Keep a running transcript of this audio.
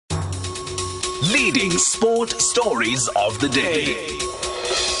Leading sport stories of the day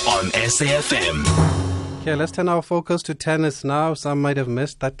on SAFM. Okay, let's turn our focus to tennis now. Some might have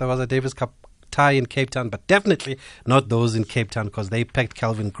missed that there was a Davis Cup tie in Cape Town, but definitely not those in Cape Town because they packed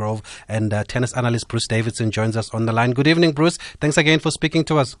Kelvin Grove. And tennis analyst Bruce Davidson joins us on the line. Good evening, Bruce. Thanks again for speaking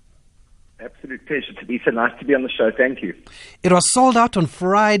to us. Absolute pleasure to be so nice to be on the show. Thank you. It was sold out on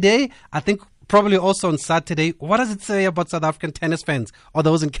Friday. I think probably also on Saturday. What does it say about South African tennis fans or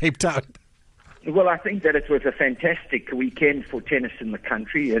those in Cape Town? Well, I think that it was a fantastic weekend for tennis in the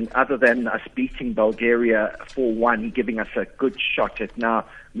country, and other than us beating Bulgaria 4-1, giving us a good shot at now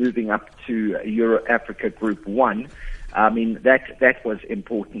moving up to Euro Africa Group 1, I mean, that was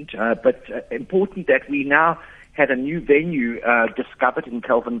important. But important that we now had a new venue discovered in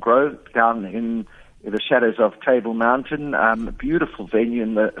Kelvin Grove down in the shadows of Table Mountain, a beautiful venue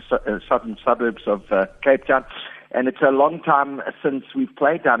in the southern suburbs of Cape Town. And it's a long time since we've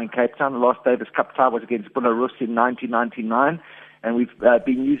played down in Cape Town. The last Davis Cup tie was against Belarus in 1999. And we've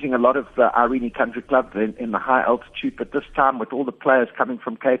been using a lot of Irene Country Club in the high altitude. But this time, with all the players coming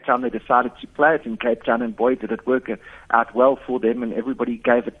from Cape Town, they decided to play it in Cape Town. And boy, did it work out well for them. And everybody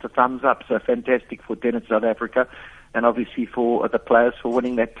gave it the thumbs up. So fantastic for Tennis South Africa. And obviously for the players for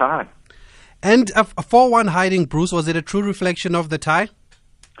winning that tie. And a 4-1 hiding, Bruce, was it a true reflection of the tie?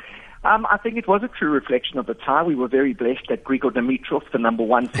 I think it was a true reflection of the tie. We were very blessed that Grigor Dimitrov, the number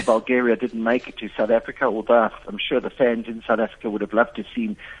one for Bulgaria, didn't make it to South Africa, although I'm sure the fans in South Africa would have loved to have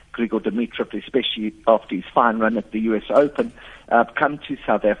seen Grigor Dimitrov, especially after his fine run at the US Open, come to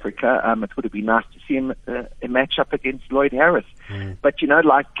South Africa. It would have been nice to see him match up against Lloyd Harris. But,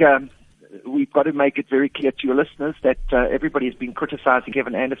 we've got to make it very clear to your listeners that everybody has been criticizing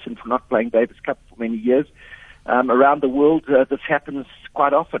Kevin Anderson for not playing Davis Cup for many years. Around the world, this happens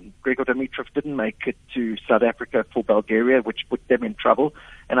quite often. Grigor Dimitrov didn't make it to South Africa for Bulgaria, which put them in trouble.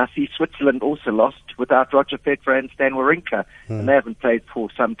 And I see Switzerland also lost without Roger Federer and Stan Wawrinka, and they haven't played for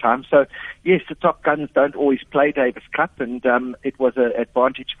some time. So, yes, the top guns don't always play Davis Cup, and it was an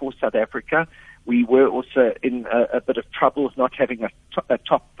advantage for South Africa. We were also in a bit of trouble with not having a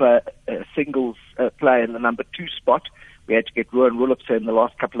top singles player in the number 2 spot. We had to get Ruan Rulofse in the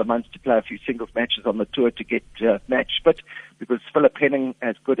last couple of months to play a few singles matches on the tour to get matched. But because Philip Henning,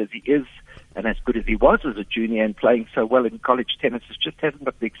 as good as he is and as good as he was as a junior and playing so well in college tennis, just hasn't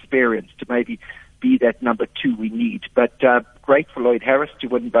got the experience to maybe be that number 2 we need. But great for Lloyd Harris to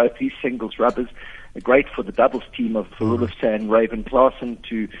win both these singles rubbers. Great for the doubles team of Rulofse and Raven Klaasen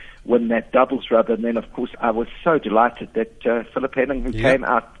to win that doubles rubber. And then, of course, I was so delighted that Philip Henning, who came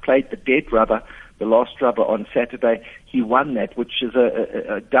out, played the dead rubber, the last rubber on Saturday, he won that, which is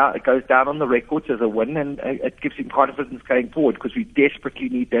it goes down on the records as a win, and it gives him confidence going forward because we desperately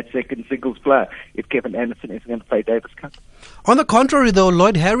need that second singles player if Kevin Anderson isn't going to play Davis Cup. On the contrary, though,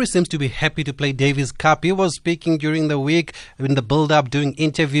 Lloyd Harris seems to be happy to play Davis Cup. He was speaking during the week in the build-up, doing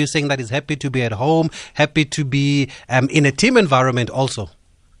interviews, saying that he's happy to be at home, happy to be in a team environment also.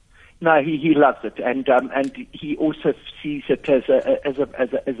 No, he loves it, and he also sees it as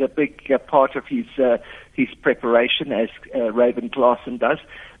a big part of his preparation, as Raven Klaasen does.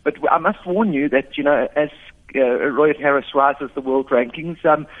 But I must warn you that as Lloyd Harris rises the world rankings,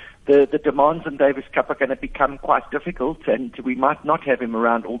 the demands on Davis Cup are going to become quite difficult, and we might not have him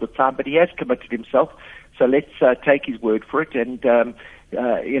around all the time. But he has committed himself, so let's take his word for it. And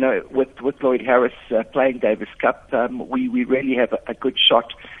with Lloyd Harris playing Davis Cup, we really have a good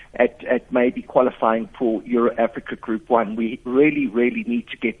shot at maybe qualifying for Euro Africa Group 1. We really, really need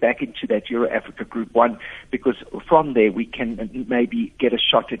to get back into that Euro Africa Group 1 because from there we can maybe get a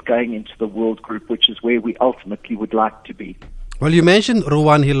shot at going into the World Group, which is where we ultimately would like to be. Well, you mentioned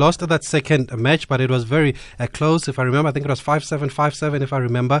Ruan. He lost that second match, but it was very close, if I remember. I think it was 5-7, 5-7, if I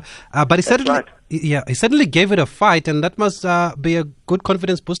remember. But he certainly gave it a fight, and that must be a good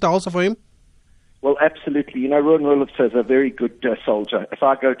confidence booster also for him. Well, absolutely. Ruan Rulofse is a very good soldier. If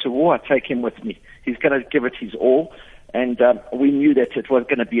I go to war, I take him with me. He's going to give it his all. And we knew that it was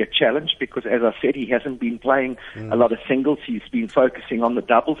going to be a challenge because, as I said, he hasn't been playing a lot of singles. He's been focusing on the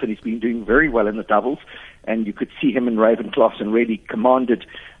doubles, and he's been doing very well in the doubles. And you could see him and Raven Klaasen really commanded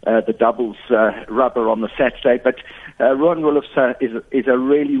the doubles rubber on the Saturday. But Ruan Rulofse is a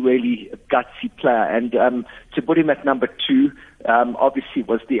really, really gutsy player. And to put him at number 2, obviously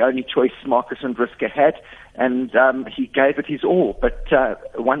was the only choice Marcus Andriska had. And he gave it his all. But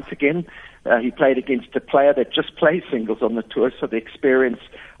once again, he played against a player that just plays singles on the tour, so the experience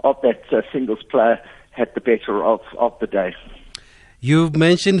of that singles player had the better of the day. You've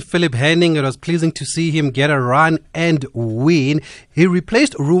mentioned Philip Henning. It was pleasing to see him get a run and win. He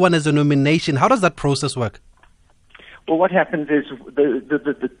replaced Ruan as a nomination. How does that process work? Well, what happens is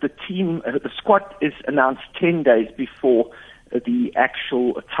the team, the squad is announced 10 days before the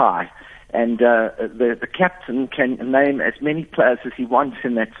actual tie. And the captain can name as many players as he wants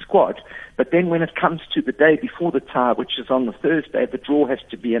in that squad. But then when it comes to the day before the tie, which is on the Thursday, the draw has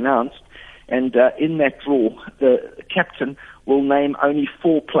to be announced. And in that draw, the captain will name only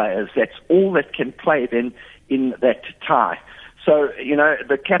 4 players. That's all that can play then in that tie. So,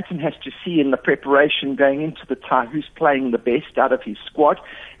 the captain has to see in the preparation going into the tie who's playing the best out of his squad,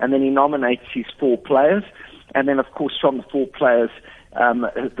 and then he nominates his 4 players. And then, of course, from the 4 players,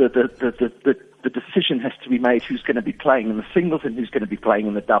 the decision has to be made who's going to be playing in the singles and who's going to be playing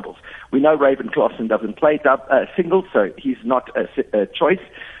in the doubles. We know Raven Klaasen doesn't play singles, so he's not a choice.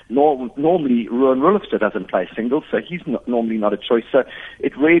 Normally, Ruan Rulofster doesn't play singles, so he's normally not a choice. So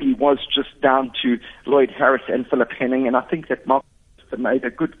it really was just down to Lloyd Harris and Philip Henning, and I think that Mark made a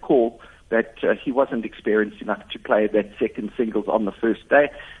good call that he wasn't experienced enough to play that second singles on the first day,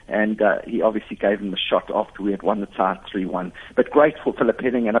 and he obviously gave him a shot after we had won the tie 3-1. But great for Philip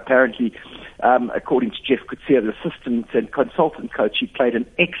Henning, and apparently, according to Jeff Kutsia, the assistant and consultant coach, he played an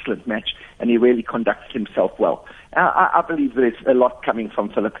excellent match, and he really conducted himself well. I believe there's a lot coming from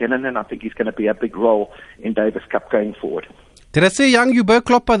Philip Henning, and I think he's going to be a big role in Davis Cup going forward. Did I see young Hubert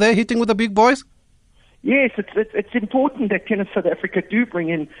Klopper there hitting with the big boys? Yes, it's important that Tennis South Africa do bring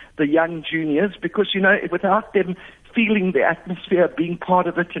in the young juniors because, without them feeling the atmosphere, being part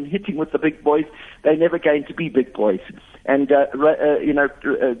of it and hitting with the big boys, they're never going to be big boys. And,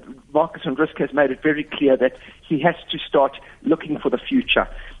 Marcus van Risk has made it very clear that he has to start looking for the future.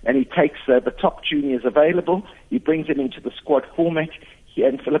 And he takes the top juniors available, he brings them into the squad format.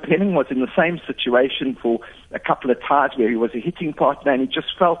 And Philip Henning was in the same situation for a couple of ties where he was a hitting partner and he just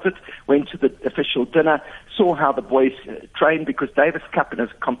felt it, went to the official dinner, saw how the boys trained because Davis Cup is a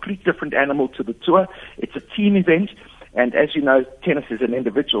complete different animal to the tour. It's a team event. And as you know, tennis is an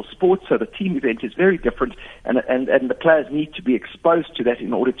individual sport, so the team event is very different, and the players need to be exposed to that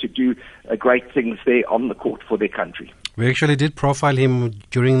in order to do great things there on the court for their country. We actually did profile him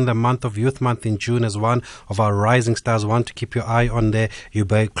during the month of Youth Month in June as one of our rising stars, one to keep your eye on there,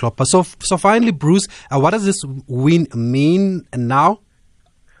 Hubert Klopper. So finally, Bruce, what does this win mean now?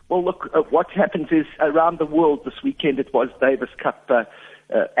 Well, look, what happens is around the world this weekend it was Davis Cup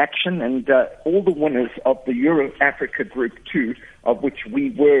action, and all the winners of the Euro Africa Group 2, of which we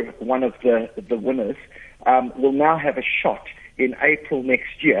were one of the winners, will now have a shot in April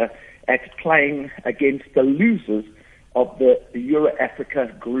next year at playing against the losers of the Euro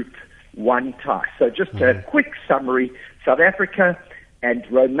Africa Group 1 tie. So just a quick summary: South Africa and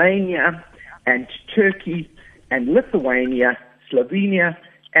Romania and Turkey and Lithuania, Slovenia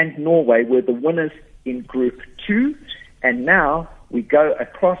and Norway were the winners in Group 2, and now we go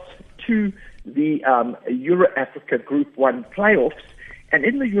across to the Euro Africa Group 1 playoffs. And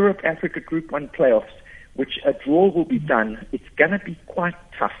in the Euro Africa Group 1 playoffs, which a draw will be done, it's going to be quite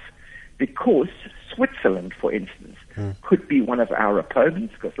tough because Switzerland, for instance, could be one of our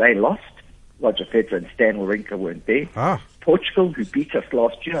opponents because they lost. Roger Federer and Stan Wawrinka weren't there. Portugal, who beat us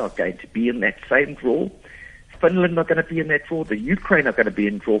last year, are going to be in that same draw. Finland are going to be in that draw. The Ukraine are going to be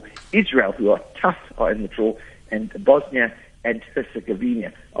in the draw. Israel, who are tough, are in the draw. And Bosnia and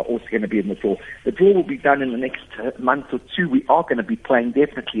Herzegovina are also going to be in the draw. The draw will be done in the next month or two. We are going to be playing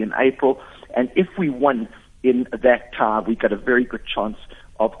definitely in April. And if we won in that tie, we got a very good chance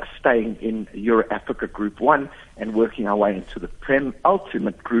of staying in Euro Africa Group 1 and working our way into the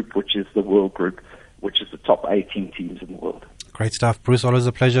ultimate group, which is the World Group, which is the top 18 teams in the world. Great stuff, Bruce. Always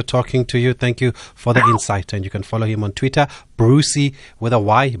a pleasure talking to you. Thank you for the insight. And you can follow him on Twitter, Brucey with a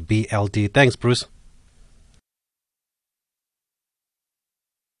Y, BLD. Thanks, Bruce.